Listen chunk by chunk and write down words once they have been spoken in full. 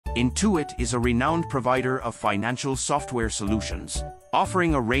Intuit is a renowned provider of financial software solutions,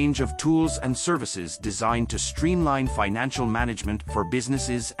 offering a range of tools and services designed to streamline financial management for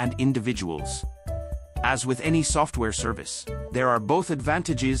businesses and individuals. As with any software service, there are both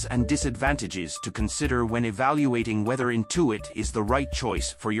advantages and disadvantages to consider when evaluating whether Intuit is the right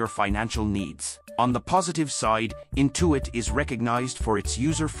choice for your financial needs. On the positive side, Intuit is recognized for its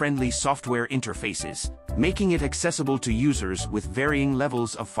user-friendly software interfaces, making it accessible to users with varying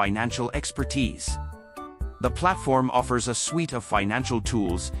levels of financial expertise. The platform offers a suite of financial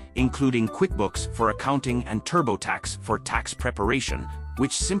tools, including QuickBooks for accounting and TurboTax for tax preparation,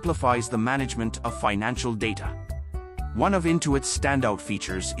 which simplifies the management of financial data. One of Intuit's standout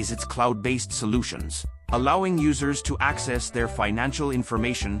features is its cloud-based solutions, allowing users to access their financial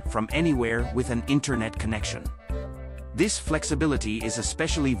information from anywhere with an internet connection. This flexibility is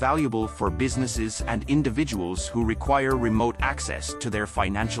especially valuable for businesses and individuals who require remote access to their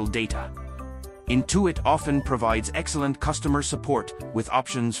financial data. Intuit often provides excellent customer support with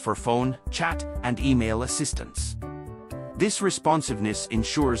options for phone, chat, and email assistance. This responsiveness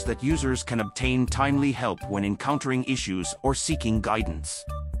ensures that users can obtain timely help when encountering issues or seeking guidance.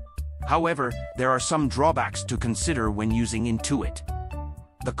 However, there are some drawbacks to consider when using Intuit.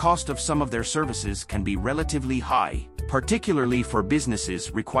 The cost of some of their services can be relatively high, particularly for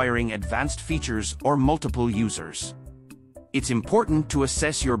businesses requiring advanced features or multiple users. It's important to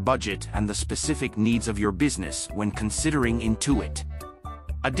assess your budget and the specific needs of your business when considering Intuit.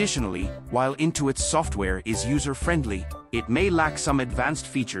 Additionally, while Intuit's software is user-friendly, it may lack some advanced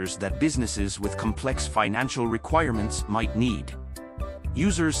features that businesses with complex financial requirements might need.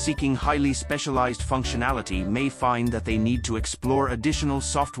 Users seeking highly specialized functionality may find that they need to explore additional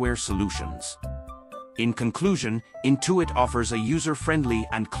software solutions. In conclusion, Intuit offers a user-friendly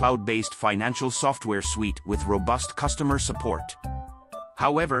and cloud-based financial software suite with robust customer support.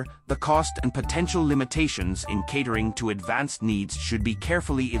 However, the cost and potential limitations in catering to advanced needs should be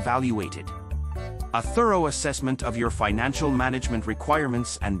carefully evaluated. A thorough assessment of your financial management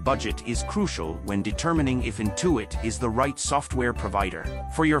requirements and budget is crucial when determining if Intuit is the right software provider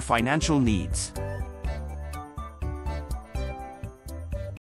for your financial needs.